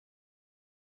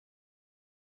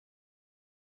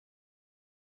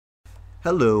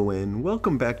Hello and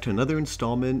welcome back to another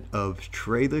installment of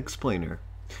Trey the Explainer.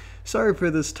 Sorry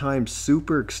for this time's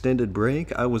super extended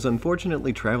break. I was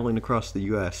unfortunately traveling across the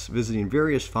US, visiting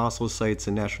various fossil sites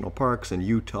and national parks in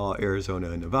Utah,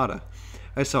 Arizona, and Nevada.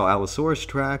 I saw Allosaurus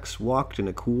tracks, walked in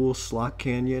a cool slot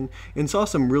canyon, and saw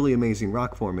some really amazing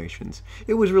rock formations.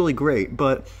 It was really great,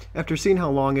 but after seeing how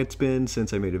long it's been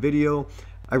since I made a video,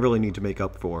 I really need to make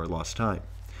up for lost time.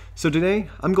 So today,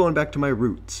 I'm going back to my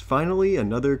roots. Finally,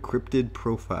 another cryptid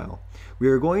profile. We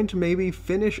are going to maybe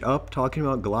finish up talking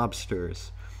about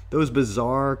Globsters, those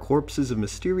bizarre corpses of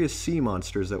mysterious sea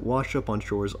monsters that wash up on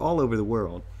shores all over the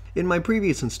world. In my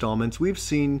previous installments, we've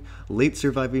seen late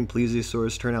surviving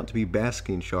plesiosaurs turn out to be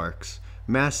basking sharks,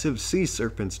 massive sea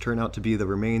serpents turn out to be the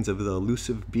remains of the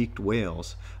elusive beaked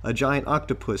whales, a giant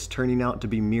octopus turning out to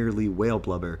be merely whale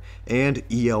blubber, and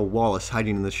E.L. Wallace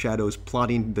hiding in the shadows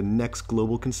plotting the next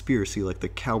global conspiracy like the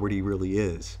coward he really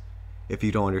is. If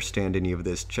you don't understand any of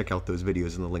this, check out those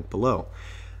videos in the link below.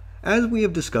 As we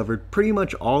have discovered, pretty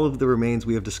much all of the remains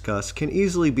we have discussed can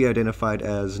easily be identified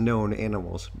as known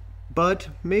animals, but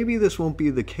maybe this won't be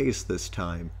the case this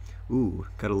time. Ooh,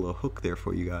 got a little hook there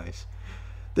for you guys.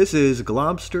 This is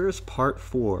Globsters Part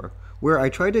 4, where I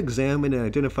try to examine and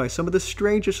identify some of the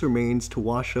strangest remains to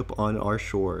wash up on our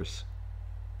shores.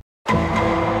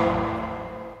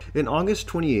 In August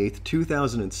 28,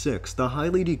 2006, the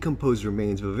highly decomposed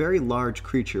remains of a very large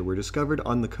creature were discovered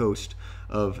on the coast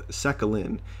of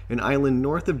Sakhalin, an island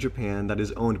north of Japan that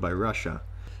is owned by Russia.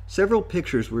 Several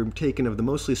pictures were taken of the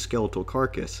mostly skeletal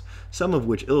carcass, some of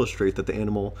which illustrate that the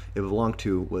animal it belonged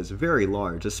to was very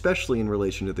large, especially in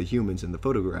relation to the humans in the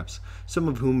photographs, some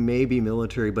of whom may be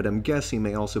military but I'm guessing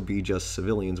may also be just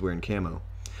civilians wearing camo.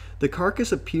 The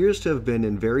carcass appears to have been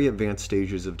in very advanced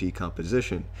stages of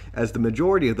decomposition, as the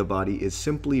majority of the body is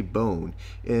simply bone,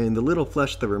 and the little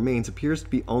flesh that remains appears to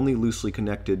be only loosely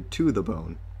connected to the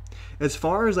bone. As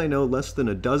far as I know, less than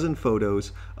a dozen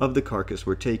photos of the carcass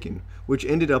were taken, which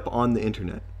ended up on the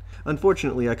internet.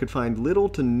 Unfortunately, I could find little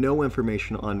to no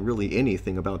information on really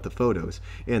anything about the photos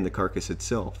and the carcass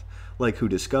itself, like who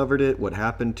discovered it, what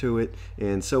happened to it,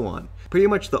 and so on. Pretty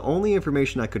much the only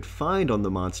information I could find on the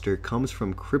monster comes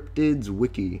from Cryptid's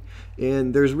wiki,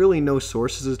 and there's really no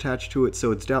sources attached to it,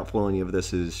 so it's doubtful any of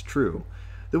this is true.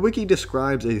 The wiki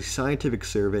describes a scientific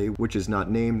survey, which is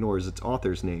not named nor is its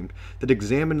authors named, that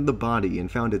examined the body and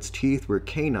found its teeth were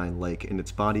canine-like and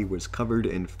its body was covered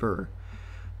in fur.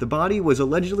 The body was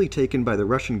allegedly taken by the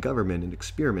Russian government and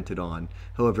experimented on.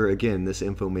 However, again, this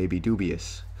info may be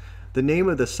dubious. The name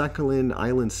of the Sakhalin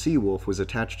Island sea wolf was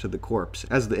attached to the corpse,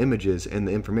 as the images and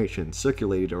the information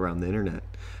circulated around the internet.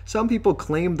 Some people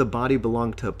claimed the body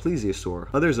belonged to a plesiosaur,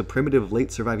 others a primitive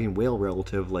late surviving whale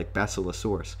relative like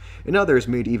Basilosaurus, and others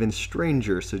made even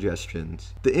stranger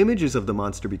suggestions. The images of the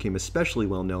monster became especially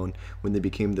well known when they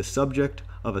became the subject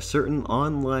of a certain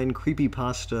online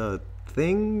creepypasta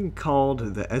thing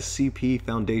called the SCP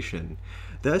Foundation.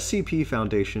 The SCP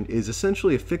Foundation is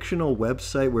essentially a fictional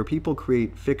website where people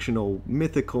create fictional,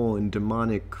 mythical, and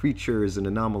demonic creatures and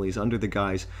anomalies under the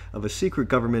guise of a secret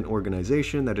government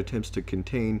organization that attempts to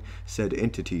contain said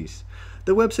entities.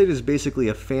 The website is basically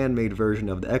a fan-made version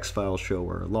of the X-Files show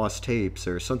or Lost Tapes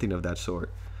or something of that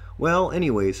sort. Well,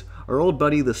 anyways, our old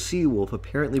buddy the Sea Wolf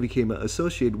apparently became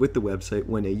associated with the website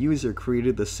when a user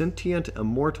created the sentient,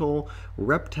 immortal,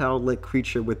 reptile-like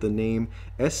creature with the name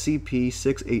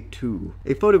SCP-682.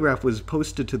 A photograph was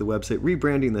posted to the website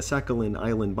rebranding the Sakhalin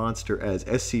Island monster as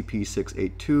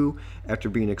SCP-682 after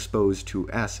being exposed to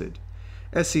acid.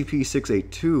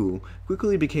 SCP-682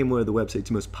 quickly became one of the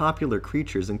website's most popular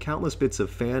creatures, and countless bits of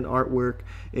fan artwork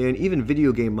and even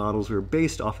video game models were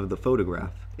based off of the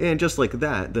photograph. And just like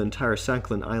that, the entire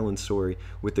Sakhalin Island story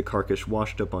with the carcass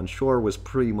washed up on shore was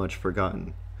pretty much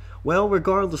forgotten. Well,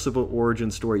 regardless of what origin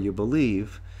story you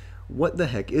believe, what the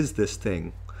heck is this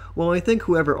thing? Well, I think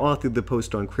whoever authored the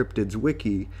post on Cryptid's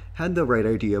wiki had the right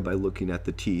idea by looking at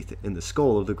the teeth and the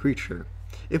skull of the creature.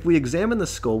 If we examine the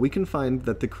skull, we can find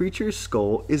that the creature's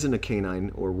skull isn't a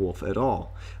canine or wolf at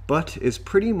all, but is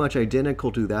pretty much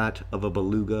identical to that of a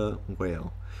beluga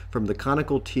whale. From the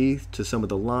conical teeth to some of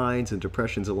the lines and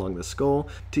depressions along the skull,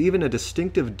 to even a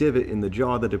distinctive divot in the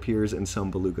jaw that appears in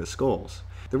some beluga skulls.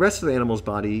 The rest of the animal's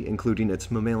body, including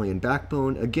its mammalian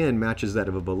backbone, again matches that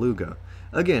of a beluga.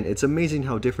 Again, it's amazing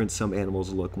how different some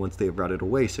animals look once they've rotted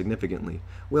away significantly.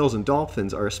 Whales and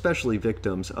dolphins are especially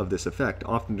victims of this effect,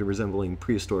 often resembling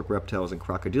prehistoric reptiles and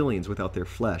crocodilians without their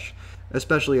flesh,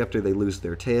 especially after they lose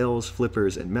their tails,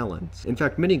 flippers, and melons. In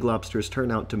fact, many globsters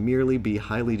turn out to merely be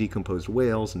highly decomposed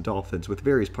whales and dolphins with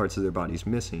various parts of their bodies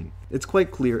missing. It's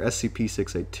quite clear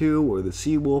SCP-682, or the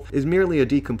sea wolf, is merely a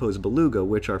decomposed beluga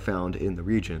which are found in the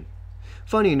region.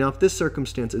 Funny enough, this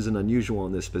circumstance isn't unusual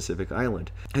on this specific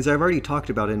island, as I've already talked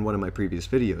about in one of my previous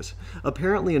videos.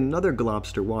 Apparently another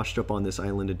globster washed up on this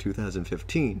island in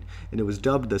 2015, and it was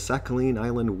dubbed the Sakhalin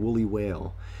Island woolly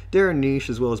whale. Darren Niche,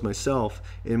 as well as myself,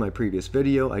 in my previous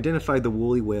video, identified the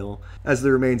woolly whale as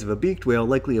the remains of a beaked whale,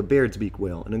 likely a Baird's beak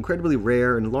whale, an incredibly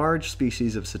rare and large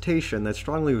species of cetacean that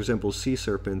strongly resembles sea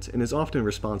serpents and is often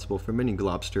responsible for many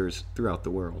globsters throughout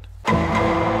the world.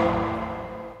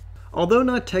 Although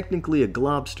not technically a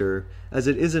globster, as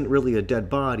it isn't really a dead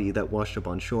body that washed up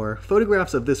on shore,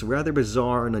 photographs of this rather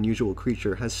bizarre and unusual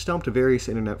creature has stumped various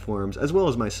internet forums as well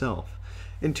as myself.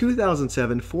 In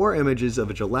 2007, 4 images of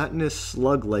a gelatinous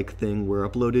slug-like thing were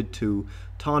uploaded to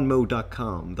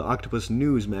tonmo.com, the octopus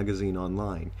news magazine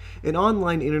online, an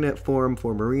online internet forum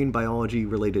for marine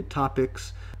biology-related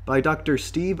topics by Dr.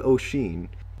 Steve O'Sheen,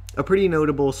 a pretty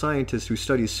notable scientist who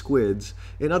studies squids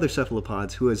and other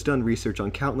cephalopods who has done research on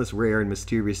countless rare and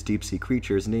mysterious deep-sea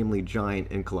creatures, namely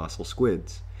giant and colossal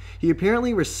squids. He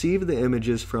apparently received the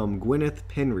images from Gwyneth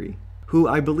Penry, who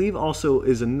I believe also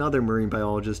is another marine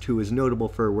biologist who is notable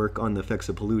for her work on the effects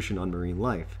of pollution on marine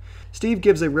life. Steve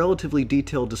gives a relatively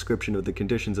detailed description of the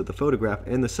conditions of the photograph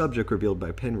and the subject revealed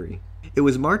by Penry. It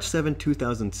was March 7,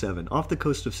 2007, off the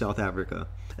coast of South Africa.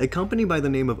 A company by the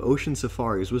name of Ocean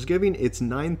Safaris was giving its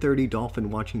 9:30 dolphin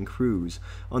watching cruise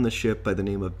on the ship by the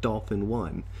name of Dolphin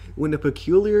 1, when a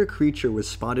peculiar creature was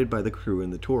spotted by the crew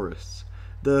and the tourists.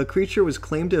 The creature was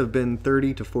claimed to have been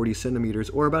 30 to 40 centimeters,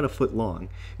 or about a foot long.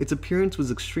 Its appearance was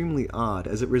extremely odd,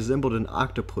 as it resembled an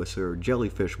octopus or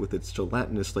jellyfish with its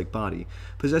gelatinous-like body,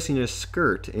 possessing a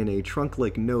skirt and a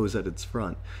trunk-like nose at its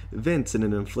front, vents and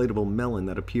an inflatable melon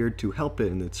that appeared to help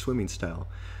it in its swimming style.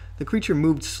 The creature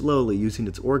moved slowly, using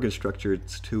its organ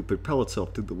structures to propel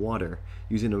itself through the water,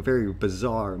 using a very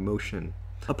bizarre motion.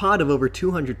 A pod of over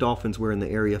 200 dolphins were in the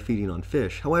area feeding on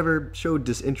fish, however, showed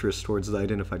disinterest towards the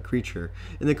identified creature,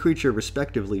 and the creature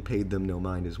respectively paid them no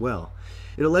mind as well.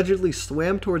 It allegedly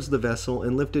swam towards the vessel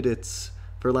and lifted its,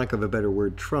 for lack of a better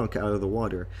word, trunk out of the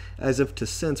water, as if to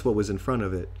sense what was in front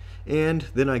of it, and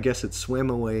then I guess it swam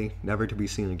away, never to be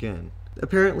seen again.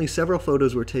 Apparently several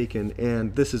photos were taken,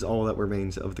 and this is all that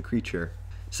remains of the creature.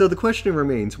 So the question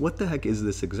remains, what the heck is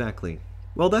this exactly?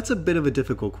 Well, that's a bit of a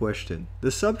difficult question.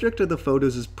 The subject of the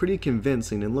photos is pretty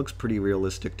convincing and looks pretty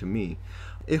realistic to me.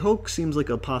 A hoax seems like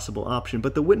a possible option,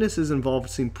 but the witnesses involved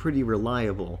seem pretty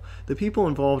reliable. The people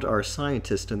involved are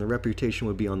scientists, and their reputation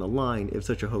would be on the line if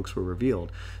such a hoax were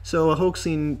revealed. So a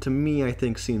hoaxing, to me, I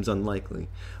think seems unlikely.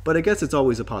 But I guess it's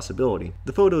always a possibility.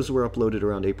 The photos were uploaded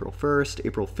around April 1st,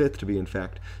 April 5th to be in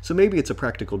fact, so maybe it's a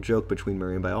practical joke between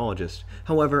marine biologists.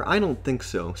 However, I don't think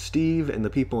so. Steve and the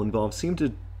people involved seem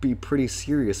to be pretty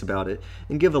serious about it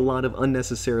and give a lot of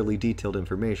unnecessarily detailed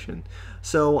information.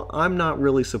 So I'm not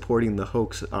really supporting the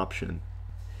hoax option.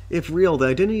 If real, the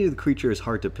identity of the creature is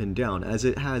hard to pin down, as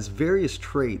it has various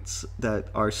traits that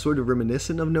are sort of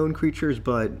reminiscent of known creatures,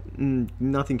 but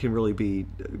nothing can really be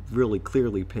really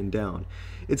clearly pinned down.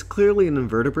 It's clearly an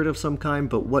invertebrate of some kind,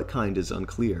 but what kind is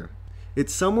unclear. It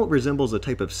somewhat resembles a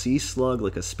type of sea slug,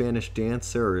 like a Spanish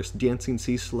dancer or a dancing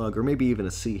sea slug, or maybe even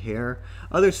a sea hare.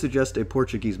 Others suggest a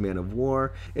Portuguese man of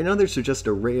war, and others suggest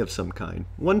a ray of some kind.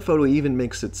 One photo even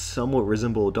makes it somewhat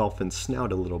resemble a dolphin's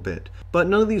snout a little bit. But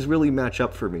none of these really match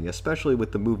up for me, especially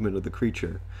with the movement of the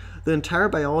creature. The entire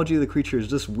biology of the creature is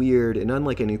just weird and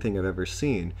unlike anything I've ever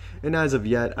seen, and as of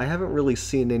yet, I haven't really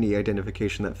seen any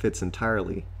identification that fits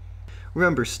entirely.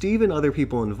 Remember, Steve and other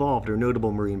people involved are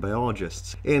notable marine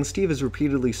biologists, and Steve has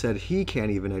repeatedly said he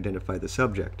can't even identify the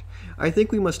subject. I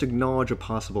think we must acknowledge a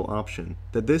possible option,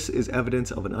 that this is evidence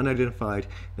of an unidentified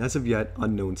and as of yet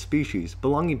unknown species,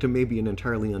 belonging to maybe an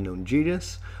entirely unknown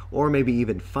genus, or maybe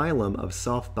even phylum of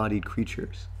soft-bodied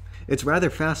creatures. It's rather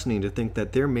fascinating to think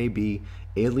that there may be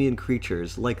alien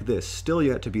creatures like this still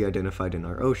yet to be identified in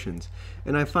our oceans,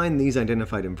 and I find these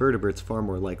identified invertebrates far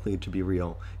more likely to be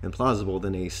real and plausible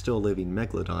than a still-living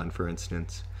megalodon, for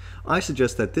instance. I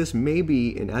suggest that this may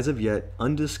be an as of yet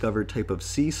undiscovered type of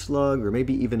sea slug, or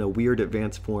maybe even a weird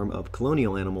advanced form of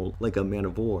colonial animal like a man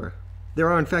of war. There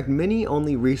are in fact many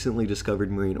only recently discovered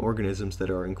marine organisms that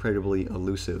are incredibly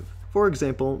elusive. For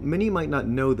example, many might not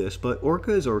know this, but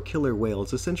orcas or killer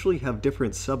whales essentially have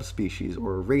different subspecies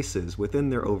or races within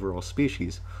their overall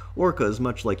species. Orcas,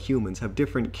 much like humans, have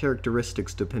different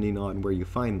characteristics depending on where you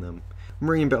find them.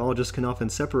 Marine biologists can often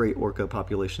separate orca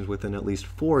populations within at least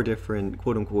 4 different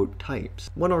quote-unquote types.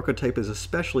 One orca type is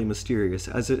especially mysterious,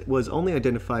 as it was only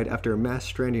identified after a mass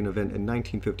stranding event in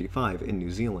 1955 in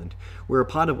New Zealand, where a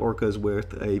pod of orcas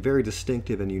with a very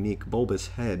distinctive and unique bulbous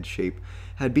head shape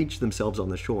had beached themselves on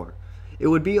the shore. It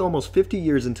would be almost 50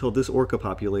 years until this orca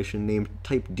population, named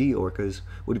Type D orcas,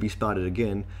 would be spotted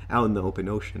again out in the open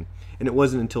ocean. And it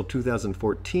wasn't until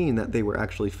 2014 that they were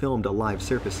actually filmed alive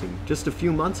surfacing. Just a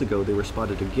few months ago, they were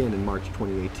spotted again in March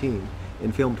 2018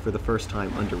 and filmed for the first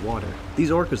time underwater. These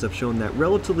orcas have shown that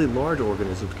relatively large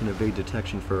organisms can evade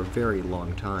detection for a very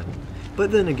long time.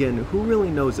 But then again, who really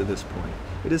knows at this point?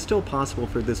 It is still possible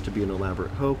for this to be an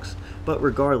elaborate hoax, but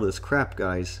regardless, crap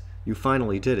guys, you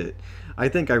finally did it. I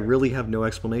think I really have no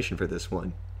explanation for this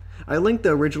one. I linked the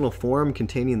original forum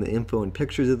containing the info and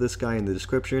pictures of this guy in the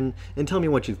description, and tell me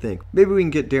what you think. Maybe we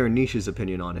can get Darren Niche's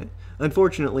opinion on it.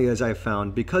 Unfortunately, as I've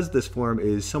found, because this forum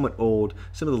is somewhat old,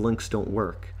 some of the links don't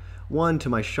work. One, to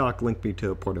my shock, linked me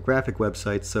to a pornographic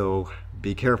website, so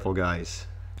be careful guys.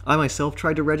 I myself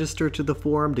tried to register to the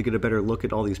forum to get a better look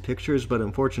at all these pictures, but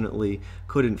unfortunately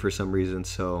couldn't for some reason,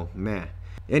 so meh.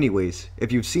 Anyways,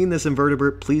 if you've seen this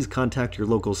invertebrate, please contact your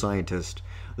local scientist.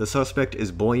 The suspect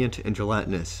is buoyant and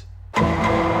gelatinous.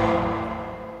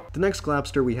 The next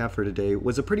Globster we have for today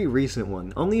was a pretty recent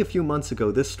one. Only a few months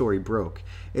ago this story broke.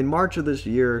 In March of this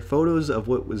year, photos of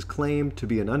what was claimed to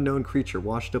be an unknown creature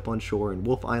washed up on shore in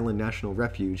Wolf Island National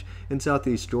Refuge in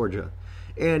southeast Georgia.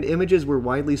 And images were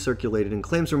widely circulated and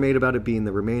claims were made about it being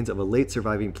the remains of a late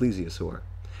surviving plesiosaur.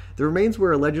 The remains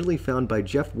were allegedly found by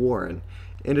Jeff Warren,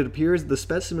 and it appears the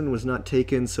specimen was not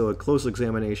taken, so a close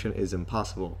examination is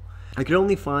impossible. I could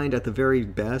only find at the very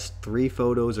best 3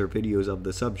 photos or videos of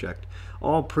the subject,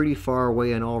 all pretty far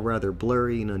away and all rather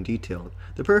blurry and undetailed.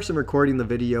 The person recording the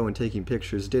video and taking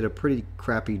pictures did a pretty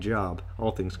crappy job,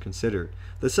 all things considered.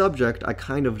 The subject, I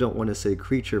kind of don't want to say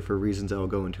creature for reasons I'll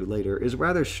go into later, is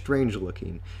rather strange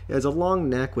looking. It has a long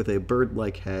neck with a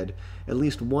bird-like head, at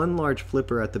least one large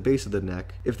flipper at the base of the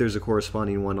neck, if there's a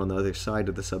corresponding one on the other side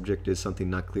of the subject is something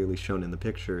not clearly shown in the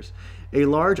pictures, a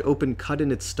large open cut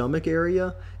in its stomach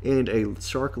area, and a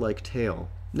shark-like tail.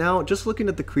 Now, just looking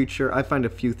at the creature, I find a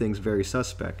few things very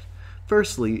suspect.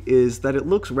 Firstly is that it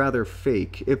looks rather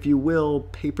fake, if you will,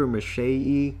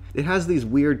 papier-mâché-y. It has these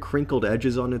weird crinkled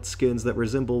edges on its skins that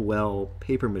resemble, well,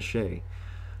 papier-mâché.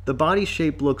 The body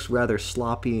shape looks rather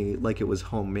sloppy, like it was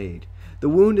homemade. The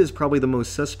wound is probably the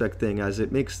most suspect thing, as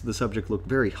it makes the subject look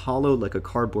very hollow, like a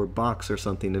cardboard box or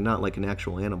something, and not like an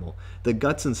actual animal. The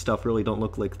guts and stuff really don't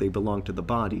look like they belong to the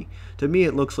body. To me,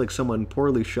 it looks like someone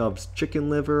poorly shoves chicken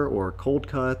liver or cold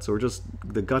cuts or just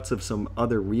the guts of some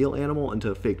other real animal into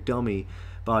a fake dummy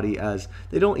body, as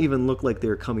they don't even look like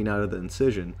they're coming out of the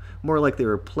incision, more like they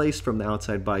were placed from the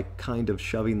outside by kind of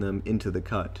shoving them into the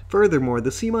cut. Furthermore,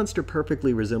 the sea monster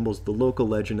perfectly resembles the local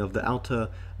legend of the Alta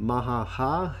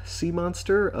Mahaha sea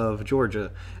monster of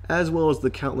Georgia, as well as the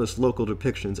countless local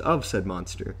depictions of said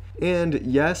monster. And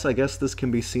yes, I guess this can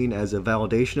be seen as a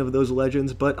validation of those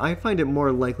legends, but I find it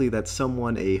more likely that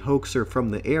someone, a hoaxer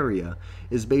from the area,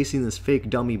 is basing this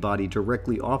fake dummy body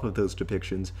directly off of those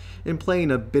depictions and playing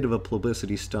a bit of a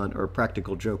publicity stunt or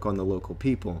practical joke on the local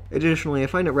people. Additionally, I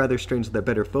find it rather strange that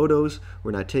better photos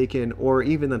were not taken, or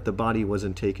even that the body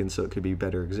wasn't taken so it could be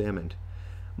better examined.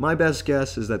 My best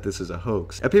guess is that this is a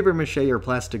hoax. A papier-mâché or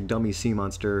plastic dummy sea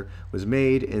monster was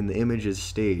made and the image is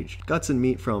staged. Guts and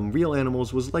meat from real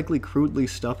animals was likely crudely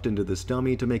stuffed into this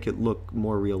dummy to make it look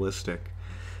more realistic.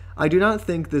 I do not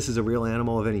think this is a real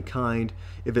animal of any kind,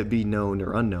 if it be known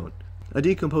or unknown. A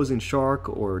decomposing shark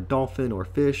or dolphin or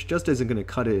fish just isn't going to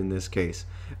cut it in this case.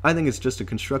 I think it's just a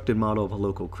constructed model of a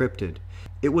local cryptid.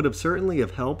 It would have certainly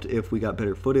have helped if we got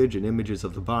better footage and images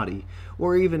of the body,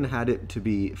 or even had it to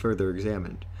be further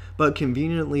examined. But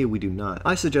conveniently, we do not.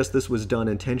 I suggest this was done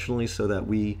intentionally so that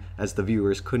we, as the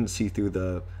viewers, couldn't see through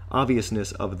the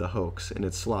obviousness of the hoax and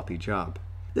its sloppy job.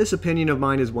 This opinion of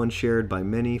mine is one shared by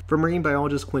many, from marine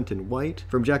biologist Quentin White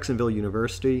from Jacksonville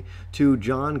University to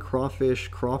John Crawfish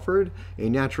Crawford, a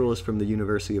naturalist from the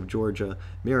University of Georgia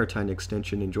Maritime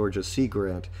Extension and Georgia Sea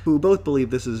Grant, who both believe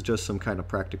this is just some kind of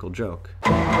practical joke.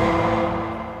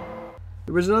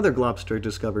 There was another Globster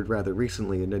discovered rather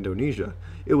recently in Indonesia.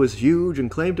 It was huge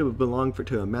and claimed to have belonged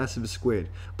to a massive squid,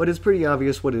 but it's pretty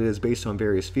obvious what it is based on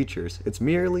various features. It's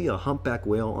merely a humpback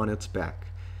whale on its back.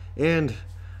 And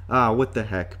what the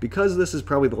heck, because this is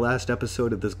probably the last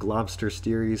episode of this Globster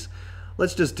series,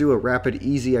 let's just do a rapid,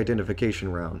 easy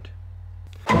identification round.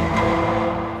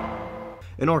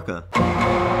 An orca.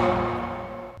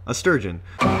 A sturgeon.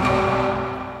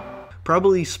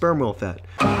 Probably sperm whale fat.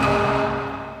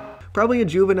 Probably a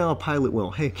juvenile pilot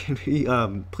whale. Hey, can we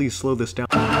please slow this down?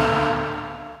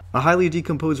 A highly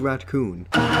decomposed raccoon.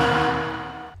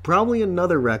 Probably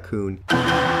another raccoon.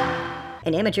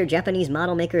 An amateur Japanese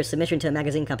model maker's submission to a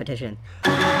magazine competition.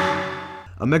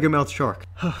 A megamouth shark.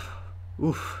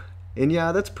 Oof. And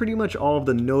yeah, that's pretty much all of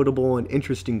the notable and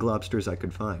interesting globsters I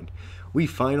could find. We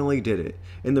finally did it,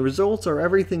 and the results are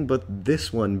everything but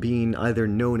this one being either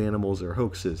known animals or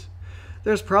hoaxes.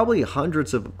 There's probably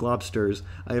hundreds of globsters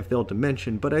I have failed to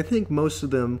mention, but I think most of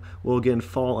them will again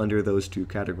fall under those two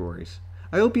categories.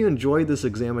 I hope you enjoyed this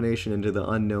examination into the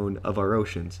unknown of our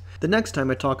oceans. The next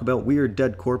time I talk about weird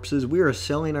dead corpses, we are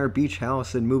selling our beach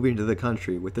house and moving to the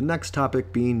country, with the next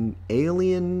topic being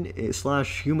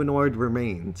alien/humanoid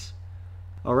remains.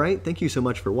 Alright, thank you so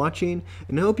much for watching,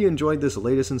 and I hope you enjoyed this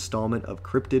latest installment of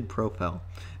Cryptid Profile.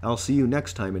 I'll see you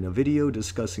next time in a video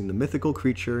discussing the mythical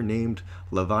creature named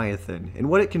Leviathan, and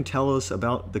what it can tell us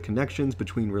about the connections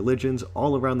between religions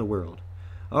all around the world.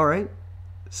 Alright,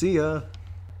 see ya!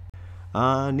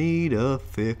 I need a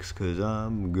fix 'cause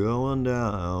I'm going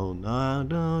down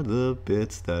under the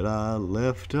bits that I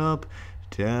left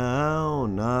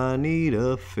uptown. I need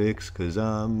a fix 'cause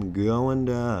I'm going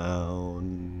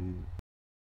down.